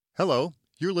Hello,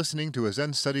 you're listening to a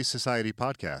Zen Studies Society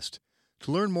podcast.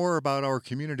 To learn more about our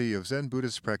community of Zen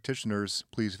Buddhist practitioners,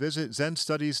 please visit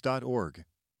zenstudies.org.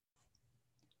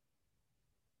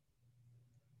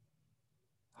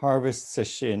 Harvest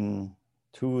Session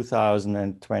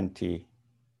 2020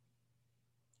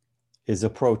 is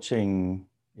approaching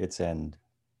its end.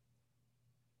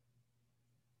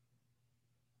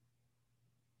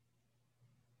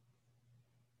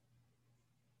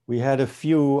 We had a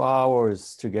few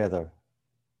hours together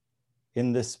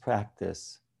in this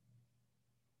practice.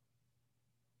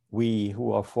 We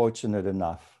who are fortunate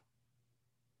enough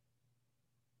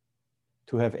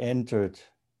to have entered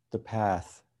the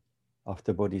path of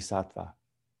the Bodhisattva.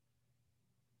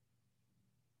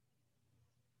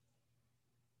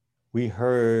 We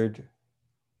heard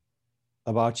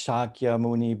about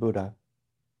Shakyamuni Buddha.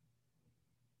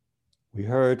 We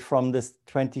heard from the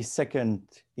 22nd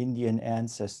Indian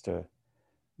ancestor,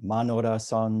 Manoda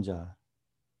Sonja,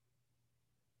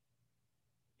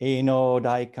 Eno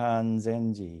Daikan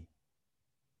Zenji,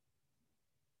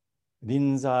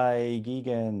 Rinzai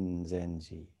Gigen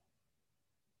Zenji,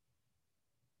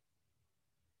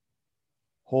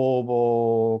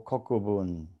 Hobo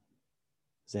Kokubun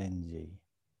Zenji,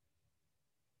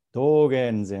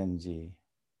 Dogen Zenji,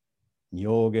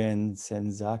 Nyogen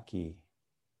Senzaki,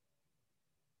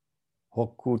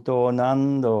 Hokuto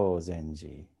Nando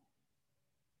Zenji.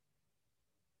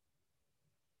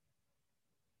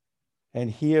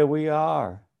 And here we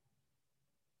are.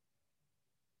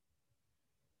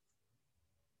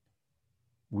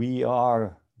 We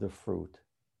are the fruit,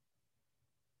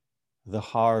 the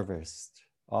harvest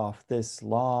of this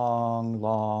long,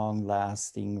 long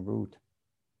lasting root.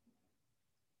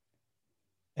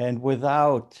 And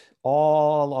without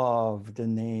all of the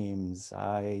names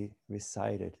I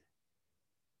recited,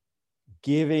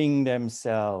 giving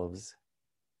themselves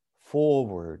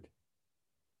forward,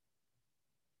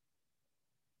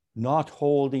 not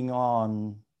holding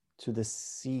on to the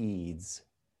seeds,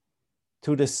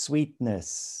 to the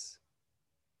sweetness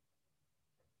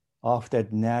of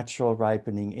that natural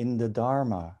ripening in the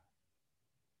Dharma,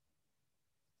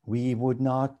 we would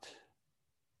not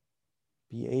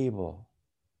be able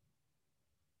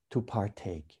to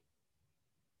partake.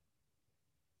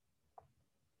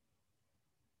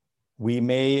 We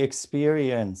may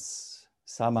experience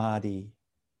samadhi.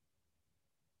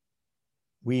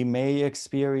 We may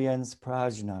experience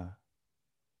prajna,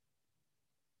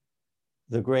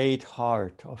 the great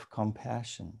heart of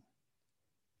compassion.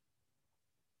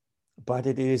 But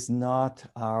it is not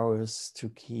ours to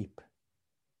keep.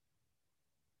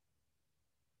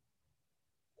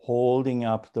 Holding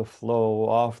up the flow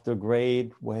of the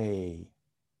great way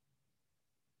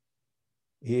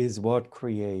is what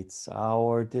creates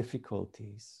our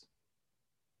difficulties.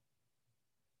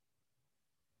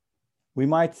 We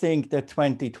might think that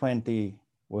 2020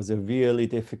 was a really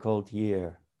difficult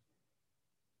year.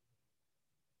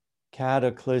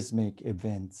 Cataclysmic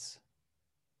events,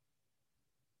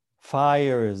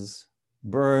 fires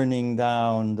burning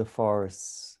down the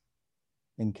forests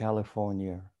in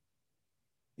California,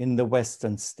 in the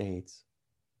Western states,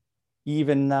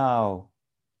 even now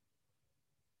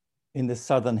in the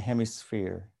Southern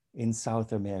Hemisphere, in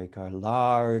South America,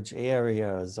 large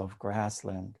areas of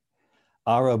grassland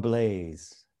are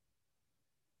ablaze.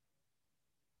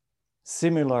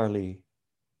 Similarly,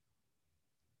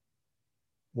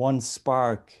 one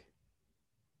spark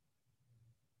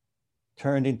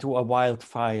turned into a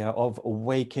wildfire of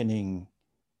awakening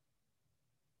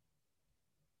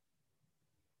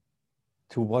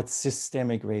to what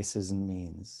systemic racism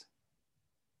means,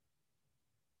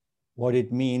 what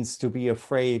it means to be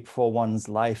afraid for one's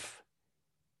life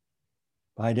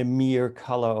by the mere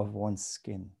color of one's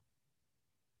skin.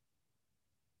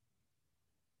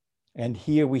 And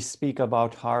here we speak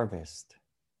about harvest.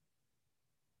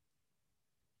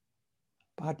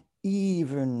 But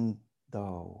even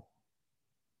though,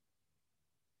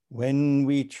 when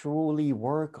we truly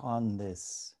work on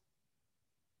this,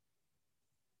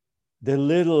 the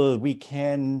little we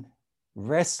can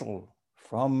wrestle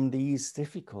from these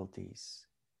difficulties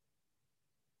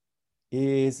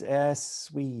is as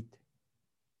sweet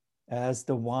as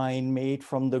the wine made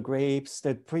from the grapes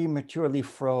that prematurely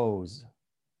froze,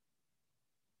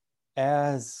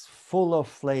 as full of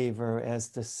flavor as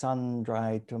the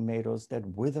sun-dried tomatoes that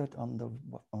withered on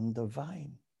the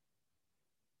vine.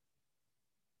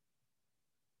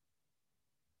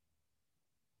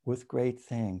 With great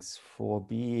thanks for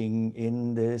being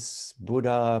in this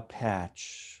Buddha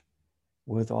patch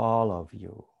with all of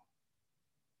you.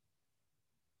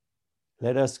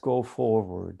 Let us go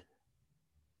forward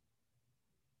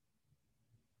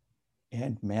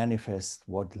and manifest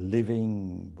what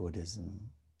living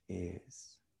Buddhism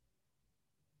is.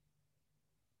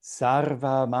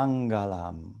 Sarva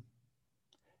Mangalam.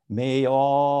 May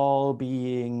all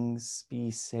beings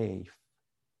be safe.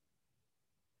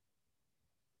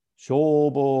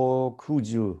 Shobo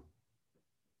Kuju.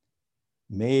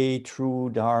 May true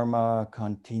Dharma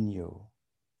continue.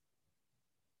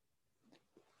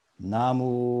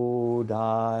 Namu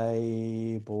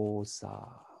Dai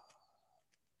Bosa.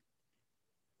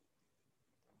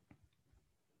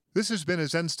 This has been a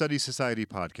Zen Study Society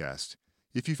podcast.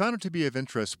 If you found it to be of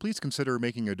interest, please consider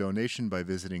making a donation by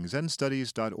visiting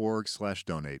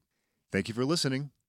zenstudies.org/donate. Thank you for listening.